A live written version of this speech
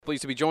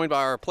Pleased to be joined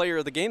by our player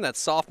of the game, that's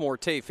sophomore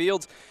Tay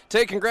Fields.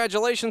 Tay,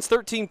 congratulations,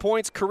 13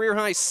 points, career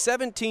high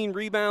 17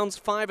 rebounds,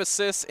 5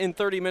 assists in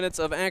 30 minutes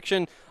of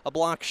action, a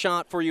block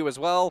shot for you as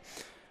well.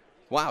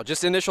 Wow,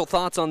 just initial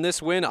thoughts on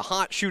this win, a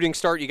hot shooting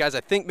start. You guys,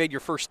 I think, made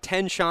your first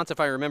 10 shots, if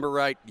I remember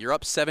right. You're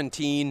up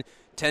 17,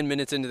 10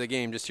 minutes into the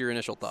game. Just your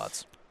initial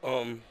thoughts.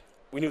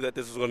 We knew that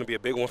this was going to be a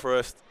big one for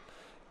us.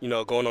 You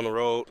know, going on the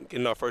road,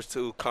 getting our first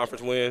 2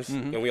 conference wins,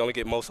 and we only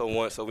get Moso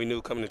once, so we knew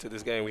coming into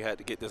this game we had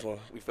to get this one.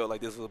 We felt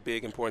like this was a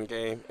big, important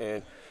game,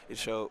 and it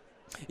showed.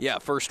 Yeah,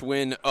 first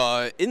win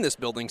in this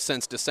building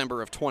since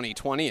December of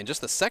 2020, and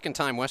just the second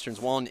time Western's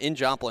won in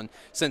Joplin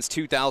since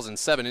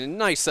 2007. And a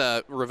nice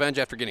revenge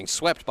after getting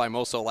swept by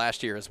Moso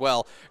last year as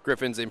well.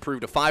 Griffins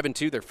improved to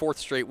 5-2, their 4th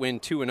straight win,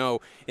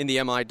 2-0 in the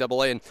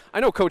MIAA. And I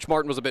know Coach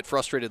Martin was a bit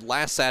frustrated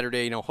last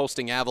Saturday,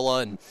 hosting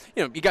Avila, and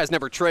you guys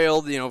never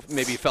trailed.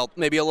 Maybe felt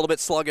maybe a little bit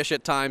sluggish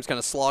at times, kind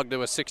of slogged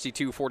to a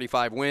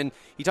 62-45 win.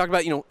 He talked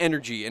about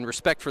energy and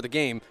respect for the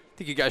game.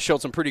 I think you guys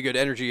showed some pretty good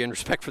energy and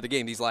respect for the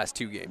game these last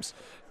 2 games.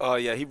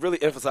 Yeah, he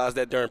really emphasized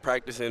that during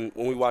practice and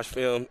when we watch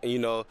film.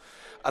 And,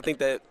 I think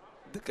that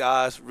the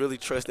guys really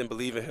trust and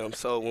believe in him.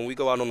 So when we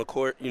go out on the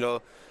court,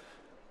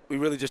 we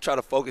really just try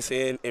to focus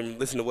in and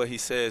listen to what he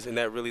says, and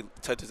that really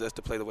touches us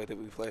to play the way that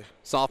we play.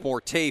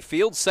 Sophomore Tay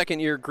Fields,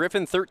 second-year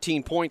Griffin,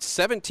 13 points,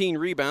 17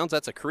 rebounds.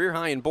 That's a career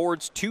high in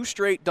boards, 2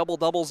 straight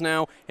double-doubles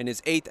now, and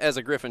his 8th as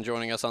a Griffin,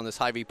 joining us on this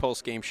Hy-Vee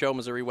post-game show.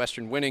 Missouri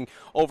Western winning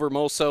over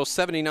Moso,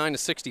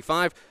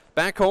 79-65.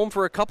 Back home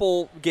for a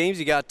couple games.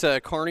 You got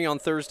Kearney on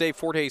Thursday,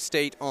 Fort Hays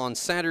State on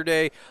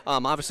Saturday.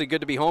 Obviously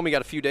good to be home. You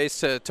got a few days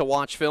to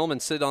watch film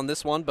and sit on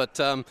this one. But,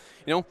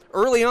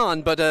 early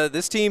on. But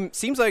this team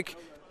seems like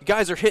you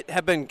guys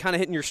have been kind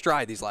of hitting your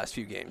stride these last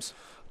few games.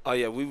 Oh,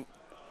 yeah. We're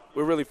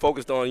really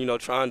focused on,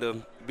 trying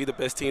to be the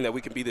best team that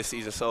we can be this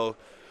season. So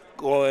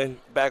going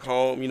back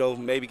home,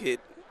 maybe get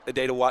a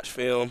day to watch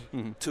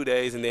film, 2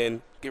 days, and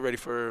then get ready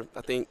for,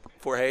 I think,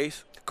 Fort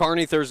Hays.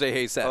 Kearney Thursday,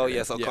 Hays Saturday. Oh,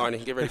 yeah, so Kearney.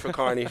 Get ready for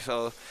Kearney.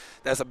 So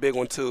that's a big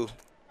one, too.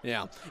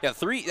 Yeah, 4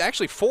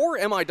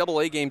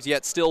 MIAA games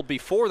yet still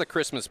before the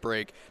Christmas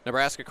break.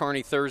 Nebraska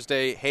Kearney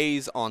Thursday,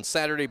 Hays on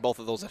Saturday, both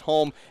of those at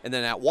home, and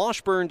then at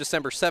Washburn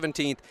December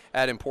 17th,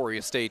 at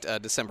Emporia State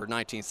December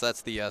 19th. So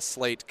that's the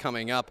slate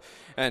coming up.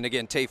 And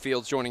again, Tay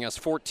Fields joining us,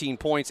 14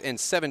 points and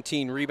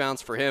 17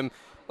 rebounds for him.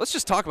 Let's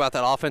just talk about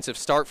that offensive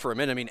start for a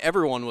minute. I mean,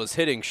 everyone was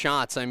hitting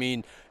shots. I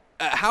mean,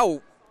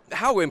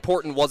 how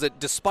important was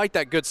it, despite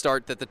that good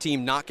start, that the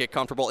team not get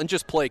comfortable and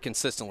just play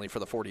consistently for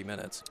the 40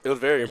 minutes? It was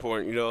very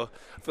important. I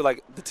feel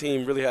like the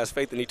team really has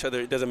faith in each other.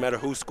 It doesn't matter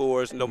who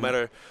scores, no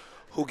matter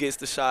who gets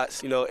the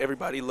shots.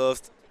 Everybody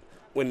loves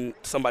when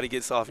somebody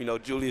gets off.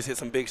 Julius hit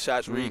some big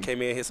shots. Reed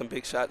came in, hit some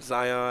big shots.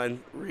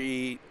 Zion,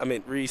 Reese.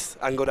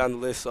 I can go down the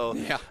list. So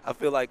yeah. I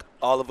feel like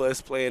all of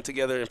us playing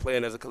together and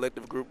playing as a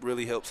collective group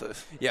really helps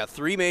us. Yeah,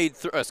 2 made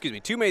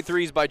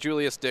threes by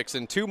Julius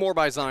Dixon, 2 more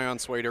by Zion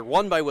Swader,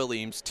 1 by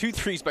Williams, 2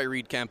 threes by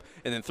Reed Kemp,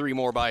 and then 3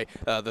 more by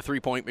the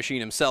three-point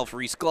machine himself,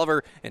 Reese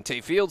Glover. And Tay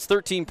Fields,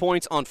 13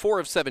 points on 4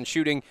 of 7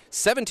 shooting,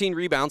 17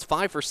 rebounds,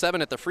 5 for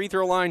 7 at the free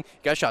throw line.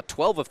 Guys shot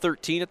 12 of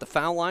 13 at the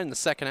foul line in the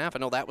second half. I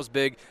know that was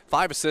big.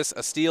 5 assists,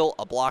 a steal,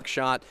 a block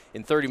shot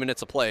in 30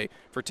 minutes of play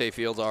for Tay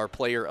Fields, our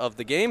player of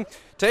the game.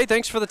 Tay,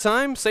 thanks for the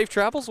time. Safe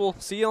travels. We'll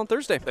see you on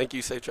Thursday. Thank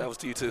you. Safe travels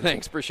to you, too.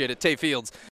 Thanks. Appreciate it. Tay Fields.